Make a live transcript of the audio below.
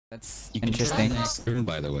That's You can interesting. try next turn,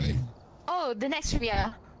 by the way. Oh, the next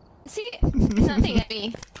trivia. See? Nothing at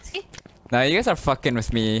me. See? Now you guys are fucking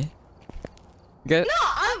with me. Good. No,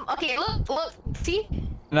 I'm okay. Look. See?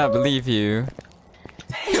 I don't believe you.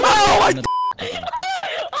 Oh my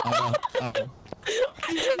god!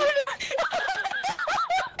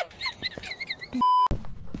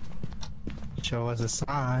 Show us a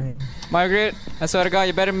sign. Margaret, I swear to God,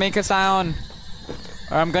 you better make a sound,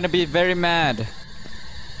 or I'm gonna be very mad.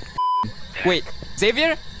 Wait,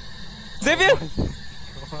 Xavier? Xavier?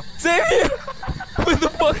 Xavier! What the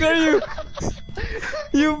fuck are you?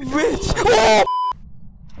 You bitch! Oh!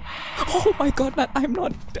 Oh my god, I'm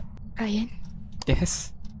not. Ryan,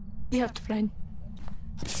 Yes. you have to run.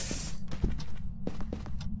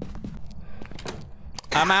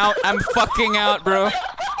 I'm out. I'm fucking out, bro.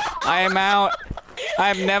 I am out.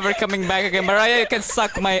 I'm never coming back again. Mariah, you can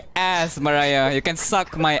suck my ass, Mariah. You can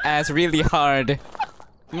suck my ass really hard.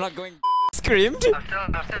 I'm not going. Screamed. I'm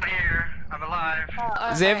still here. I'm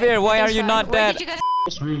alive. Xavier, why are you not Where dead? did you guys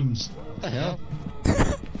Ghost rooms. What the hell?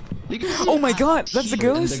 You can see Oh my god, that's a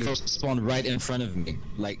here, and ghost? the ghost spawned right in front of me,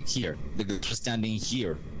 like here. The ghost was standing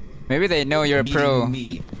here. Maybe they know you're a pro.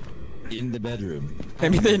 Me in the bedroom.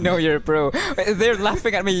 Maybe they know you're a pro. Wait, they're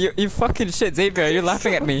laughing at me. You fucking shit, Xavier. You're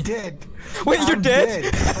laughing at me. Dead. Wait, you're I'm dead?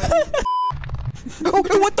 Oh,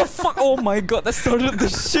 what the fuck? Oh my god, that started the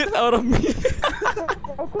shit out of me.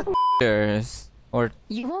 Or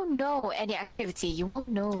You won't know any activity. You won't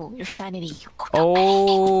know your sanity.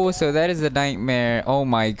 oh, so that is a nightmare. Oh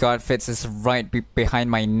my god, Fitz is right behind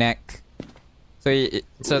my neck. So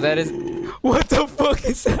that is. What the fuck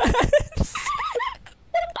is that?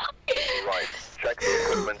 Right, check the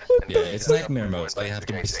equipment. Yeah, it's nightmare mode, so I have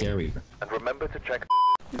to be scary. And remember to check.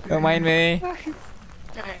 Don't mind me.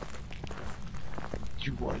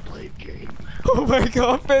 You want to play a game? Oh my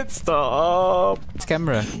god, Fitz, stop. It's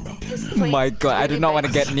camera. Oh my god, I do not want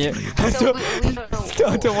to get near. I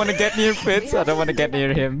don't want to get near Fitz. I don't want to get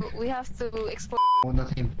near him. We have to explore. Oh,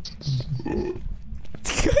 nothing.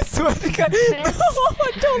 I swear to God.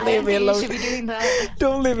 Don't leave me You alone. should be doing that.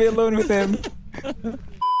 Don't leave me alone with him.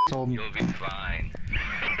 Told me You'll be fine.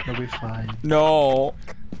 you'll be fine. No.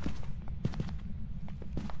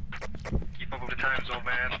 Keep up with the times, old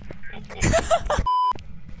man.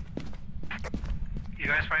 You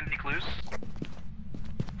guys find any clues?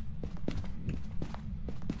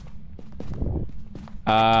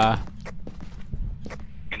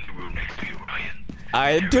 In the room next to you, Ryan.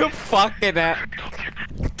 I do fucking it.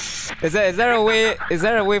 Is there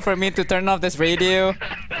a way for me to turn off this radio?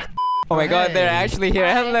 Oh my god, they're actually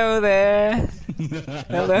here. Hello there.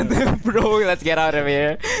 Hello there, bro. Let's get out of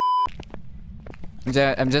here.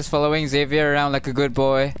 I'm just following Xavier around like a good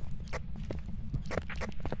boy.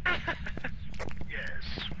 Yes,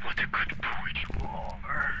 what a good boy you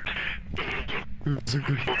are. Who's a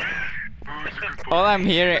good boy? All I'm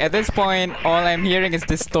hearing at this point, all I'm hearing is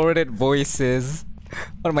distorted voices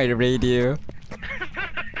on my radio.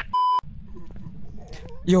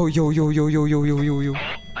 Yo.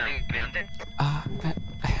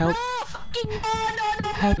 Help.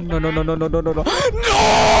 Help. No. No!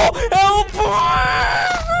 Help!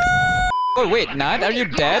 Oh wait, Nat, are you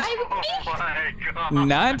dead? Oh my god.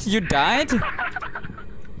 Nat, you died?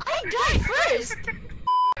 I died first.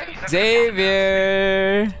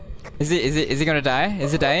 Xavier! Is he gonna die?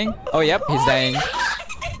 Is he dying? Oh yep, he's dying.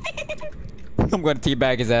 I'm gonna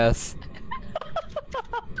teabag his ass.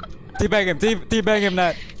 Teabag him,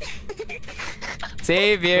 Nat.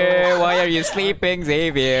 Xavier, why are you sleeping,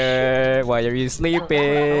 Xavier? Why are you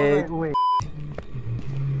sleeping? Wait.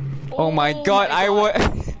 Oh my god, I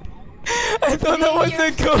thought that was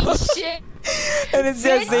a ghost. Shit. And it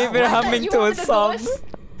says Xavier humming to a song.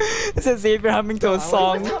 It says Xavier humming to a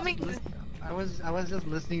song. I was just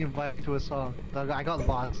listening and vibing to a song. I got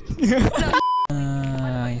lost.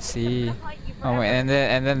 I see. Oh wait, and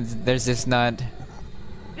then there's this nut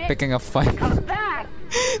picking a fight. Come back!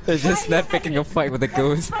 There's this nut picking a fight with a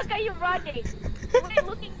ghost. Where the fuck are you running? We're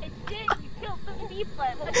looking at shit. You killed some people.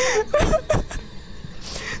 What the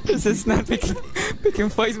There's this nut picking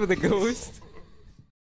fights with a ghost.